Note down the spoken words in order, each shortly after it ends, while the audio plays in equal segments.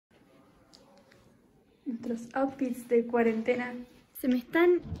Nuestros outfits de cuarentena. Se me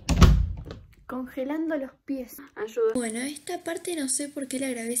están congelando los pies. Ayuda. Bueno, esta parte no sé por qué la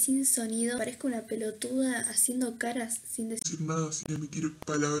grabé sin sonido. Parezco una pelotuda haciendo caras sin decir nada, sin emitir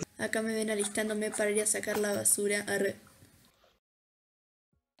palabras. Acá me ven alistándome para ir a sacar la basura. Arre.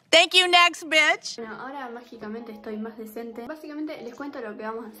 Thank you, next bitch. Bueno, ahora mágicamente estoy más decente. Básicamente les cuento lo que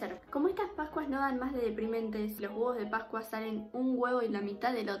vamos a hacer. Como estas pascuas no dan más de deprimentes, los huevos de Pascua salen un huevo y la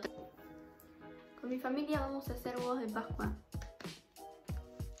mitad del otro. Con mi familia vamos a hacer huevos de Pascua.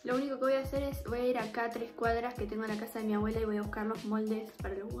 Lo único que voy a hacer es, voy a ir acá a 3 cuadras que tengo en la casa de mi abuela y voy a buscar los moldes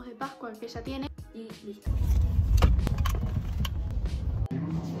para los huevos de Pascua que ella tiene y listo.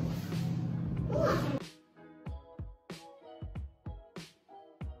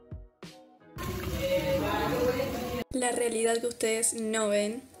 La realidad que ustedes no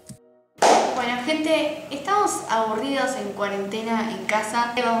ven. Bueno, gente, estamos aburridos en cuarentena en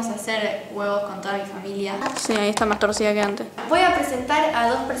casa. Vamos a hacer huevos con toda mi familia. Sí, ahí está más torcida que antes. Voy a presentar a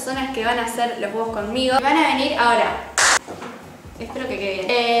 2 personas que van a hacer los huevos conmigo. Van a venir ahora. Espero que quede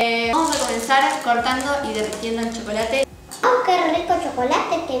bien. Vamos a comenzar cortando y derritiendo el chocolate. ¡Oh, qué rico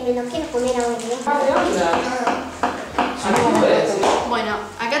chocolate! Que me lo quiero poner ahora. Bueno,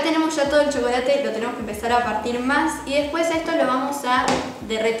 acá tenemos ya todo el chocolate, lo tenemos que empezar a partir más y después esto lo vamos a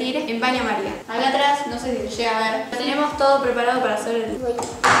derretir en baño María. Acá atrás, no sé si se llega a ver, tenemos todo preparado para hacer el...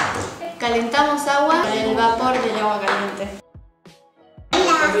 Calentamos agua con el vapor del agua caliente.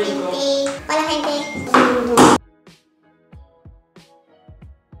 Hola, gente. Hola, gente.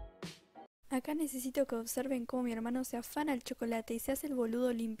 Acá necesito que observen cómo mi hermano se afana el chocolate y se hace el boludo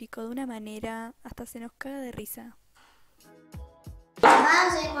olímpico de una manera hasta se nos caga de risa.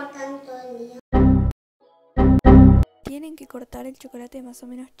 Vamos a ir cortando todo el día. Tienen que cortar el chocolate más o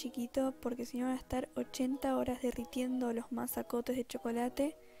menos chiquito porque si no van a estar 80 horas derritiendo los masacotes de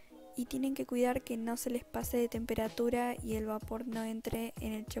chocolate y tienen que cuidar que no se les pase de temperatura y el vapor no entre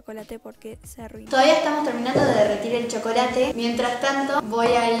en el chocolate porque se arruina. Todavía estamos terminando de derretir el chocolate, mientras tanto voy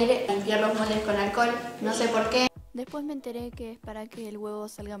a ir a limpiar los moldes con alcohol, no sé por qué. Después me enteré que es para que el huevo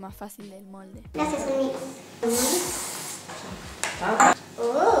salga más fácil del molde. Gracias, amigo.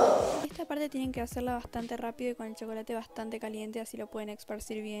 Esta parte tienen que hacerla bastante rápido y con el chocolate bastante caliente, así lo pueden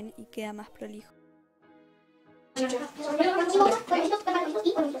esparcir bien y queda más prolijo.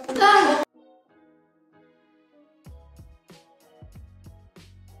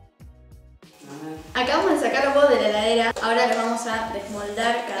 Acabamos de sacar los huevos de la heladera, ahora los vamos a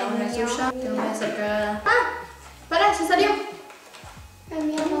desmoldar, cada uno el suyo. Tengo que hacer cagada. ¡Ah! ¡Pará! ¡Se salió!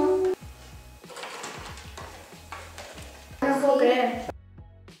 No puedo creer.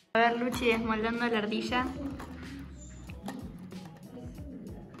 A ver, Luchi desmoldando la ardilla.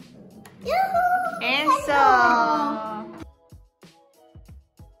 ¡Eso!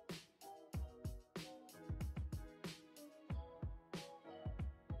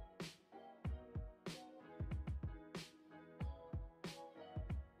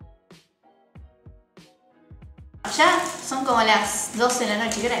 Ya son como las 12 de la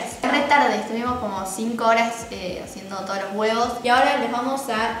noche, ¿qué hora es? Es re tarde, estuvimos como 5 horas haciendo todos los huevos. Y ahora les vamos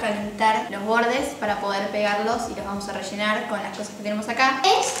a calentar los bordes para poder pegarlos y los vamos a rellenar con las cosas que tenemos acá.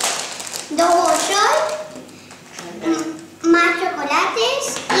 Es 2 bollos, más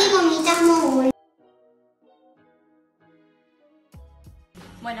chocolates y gomitas mogul.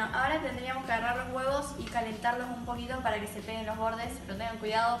 Bueno, ahora tendríamos que agarrar los huevos y calentarlos un poquito para que se peguen los bordes, pero tengan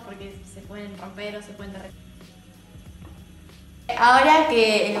cuidado porque se pueden romper o se pueden derretir. Ahora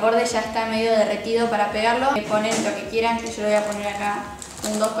que el borde ya está medio derretido para pegarlo, ponen lo que quieran, que yo le voy a poner acá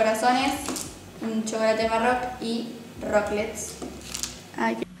 2 corazones, un chocolate marroc y rocklets.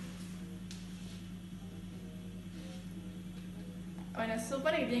 Ay. Bueno, se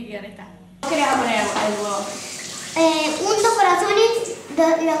supone que tiene que quedar esta. ¿Qué le vas a poner al huevo? 2 corazones,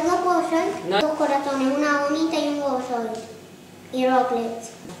 los 2 bollos, 2 corazones, una gomita y un huevo solo. Y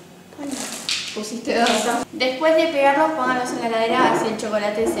rocklets. Pusiste 2. Después de pegarlos, pónganlos en la heladera, así el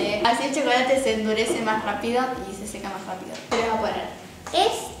chocolate se endurece más rápido y se seca más rápido. ¿Qué les voy a poner?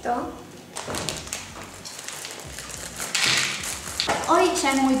 Esto. Hoy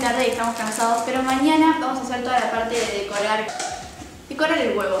ya es muy tarde y estamos cansados, pero mañana vamos a hacer toda la parte de decorar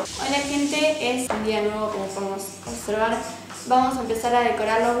el huevo. Hola gente, es un día nuevo como podemos observar. Vamos a empezar a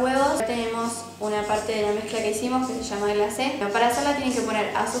decorar los huevos. Ya tenemos una parte de la mezcla que hicimos que se llama glacé. Para hacerla tienen que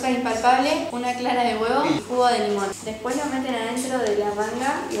poner azúcar impalpable, una clara de huevo y jugo de limón. Después lo meten adentro de la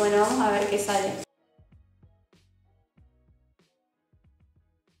manga y bueno, vamos a ver qué sale.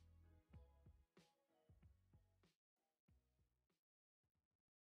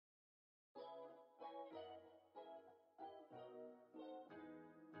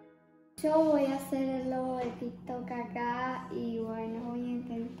 Yo voy a hacer el logo de TikTok acá y bueno, voy a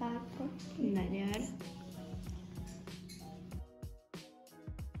intentarlo. Dale, a ver.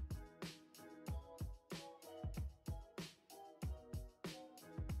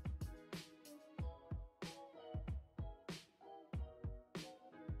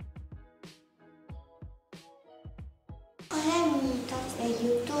 Hola amiguitos de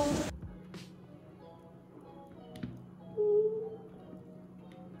YouTube.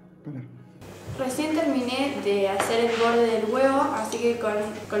 Recién terminé de hacer el borde del huevo, así que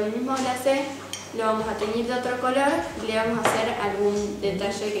con el mismo glacé lo vamos a teñir de otro color y le vamos a hacer algún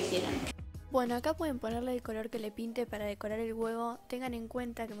detalle que quieran. Bueno, acá pueden ponerle el color que le pinte para decorar el huevo. Tengan en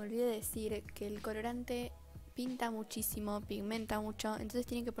cuenta que me olvidé de decir que el colorante pinta muchísimo, pigmenta mucho, entonces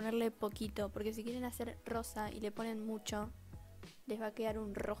tienen que ponerle poquito, porque si quieren hacer rosa y le ponen mucho, les va a quedar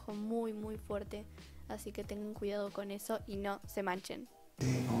un rojo muy muy fuerte, así que tengan cuidado con eso y no se manchen.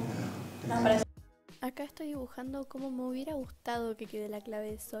 Acá estoy dibujando como me hubiera gustado que quede la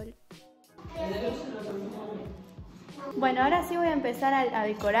clave de sol. Bueno, ahora sí voy a empezar a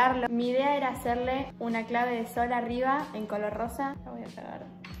decorarlo. Mi idea era hacerle una clave de sol arriba en color rosa. La voy a pegar.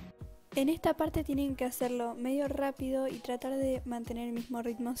 En esta parte tienen que hacerlo medio rápido y tratar de mantener el mismo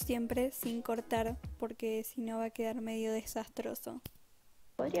ritmo siempre sin cortar, porque si no va a quedar medio desastroso.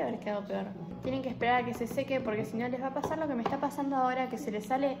 Podría haber quedado peor. Tienen que esperar a que se seque porque si no les va a pasar lo que me está pasando ahora, que se le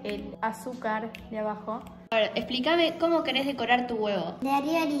sale el azúcar de abajo. A ver, explícame cómo querés decorar tu huevo. De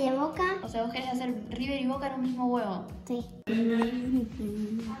arriba y de boca. O sea, vos querés hacer River y Boca en un mismo huevo. Sí.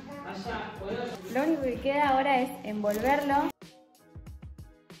 Lo único que queda ahora es envolverlo.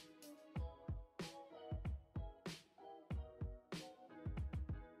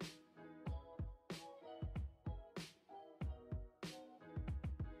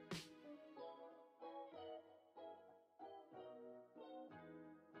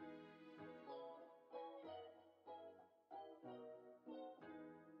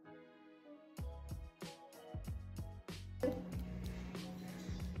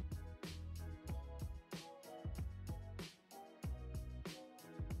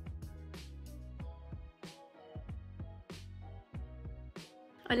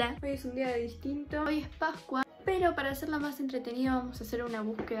 Hola, hoy es un día distinto, hoy es Pascua, pero para hacerla más entretenida vamos a hacer una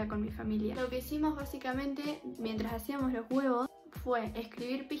búsqueda con mi familia. Lo que hicimos básicamente mientras hacíamos los huevos fue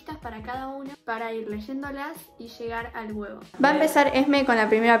escribir pistas para cada uno para ir leyéndolas y llegar al huevo. Va a empezar Esme con la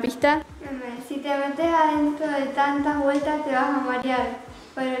primera pista. Esme, si te metes adentro de tantas vueltas te vas a marear,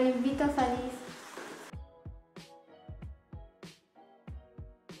 pero limpito salís.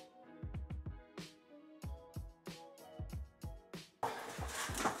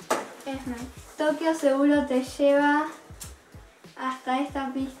 Esme, Tokio seguro te lleva hasta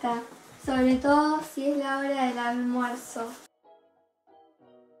esta pista, sobre todo si es la hora del almuerzo.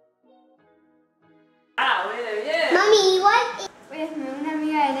 ¡Ah, bueno, bien! Mami, igual. Esme, una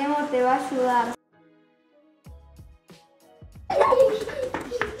amiga de Nemo te va a ayudar.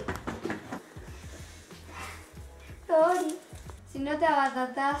 Sorry. Si no te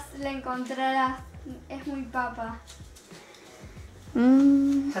abatatás, la encontrarás. Es muy papa.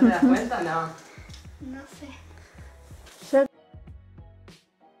 ¿Ya te das cuenta o no? No sé.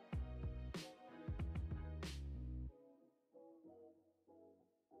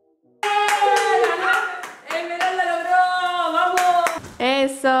 ¡Esmeralda logró! ¡Vamos!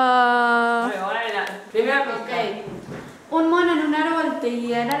 Eso. Muy buena. Primera pista. Ok. Un mono en un árbol te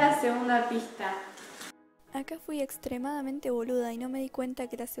guiará a la segunda pista. Acá fui extremadamente boluda y no me di cuenta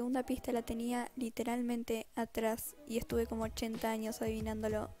que la segunda pista la tenía literalmente atrás y estuve como 80 años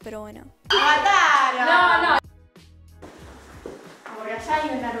adivinándolo, pero bueno. ¡Mataron! No, no. Porque allá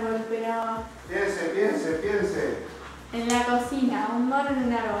hay un árbol, pero Piense. en la cocina, un mono en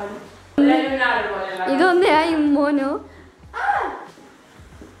un árbol. Hay un árbol en la casa. dónde hay un mono?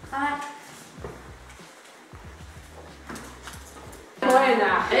 ¡Ah!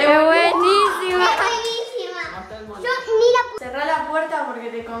 Buena. ¡Es buenísima! Es buenísima. Hasta el mono. Yo ni la Cerrá la puerta porque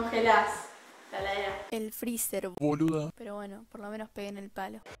te congelás. La heladera. El freezer, boluda. Pero bueno, por lo menos peguen el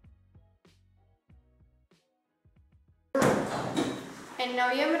palo. En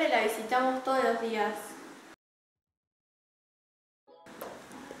noviembre la visitamos todos los días.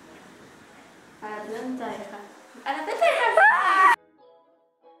 A la planta deja. ¡A la planta deja!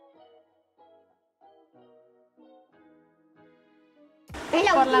 Es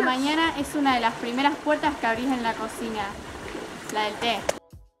la Por la última. mañana es una de las primeras puertas que abrís en la cocina. La del té.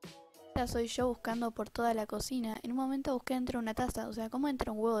 Ahora soy yo buscando por toda la cocina. En un momento busqué dentro de una taza. O sea, ¿cómo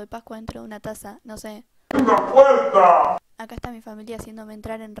entra un huevo de Pascua dentro de una taza? No sé. ¡Una puerta! Acá está mi familia haciéndome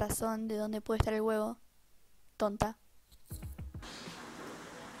entrar en razón de dónde puede estar el huevo. Tonta.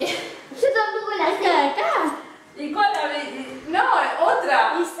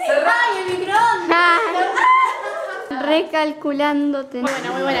 recalculándote.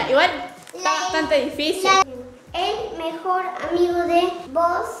 Muy buena. Igual está bastante difícil. El mejor amigo de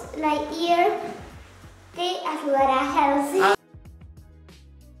Buzz Lightyear te ayudará a hacer.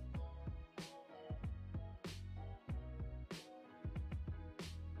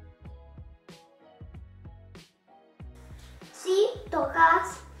 Si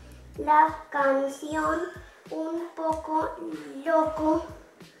tocas la canción un poco loco,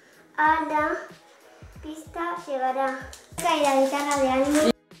 a la pista llegará. Y la guitarra de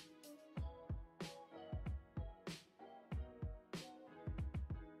alguien.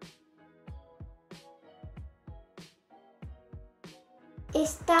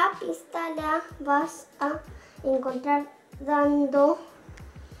 Esta pista la vas a encontrar dando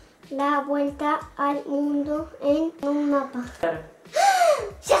la vuelta al mundo en un mapa.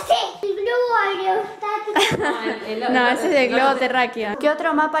 ¡Ya sé! El globo aerostático. No, ese es el globo terráqueo. ¿Qué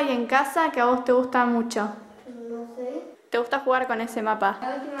otro mapa hay en casa que a vos te gusta mucho? No sé. ¿Te gusta jugar con ese mapa?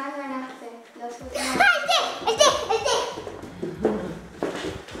 La última vez ganaste.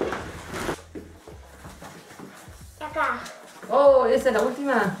 Acá. Oh, ¿esa es la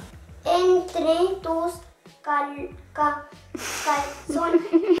última? Entre tus calzones.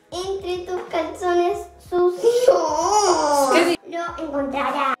 Entre tus calzones sucios. ¿Qué Lo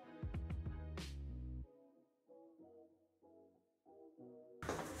encontrarás.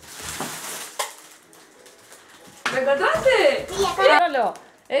 ¿Me encontraste? Sí, acá. Solo.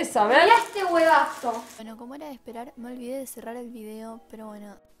 Eso, ¿ves? Mira este huevazo. Bueno, como era de esperar, me olvidé de cerrar el video, pero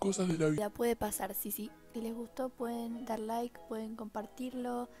bueno, Cosas de la vida. ya puede pasar. Si les gustó pueden dar like, pueden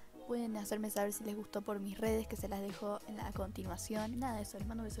compartirlo, pueden hacerme saber si les gustó por mis redes, que se las dejo en la continuación. Nada de eso, les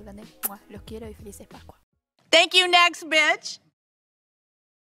mando un beso grande, ¡mua! Los quiero y felices Pascua. Thank you, next bitch.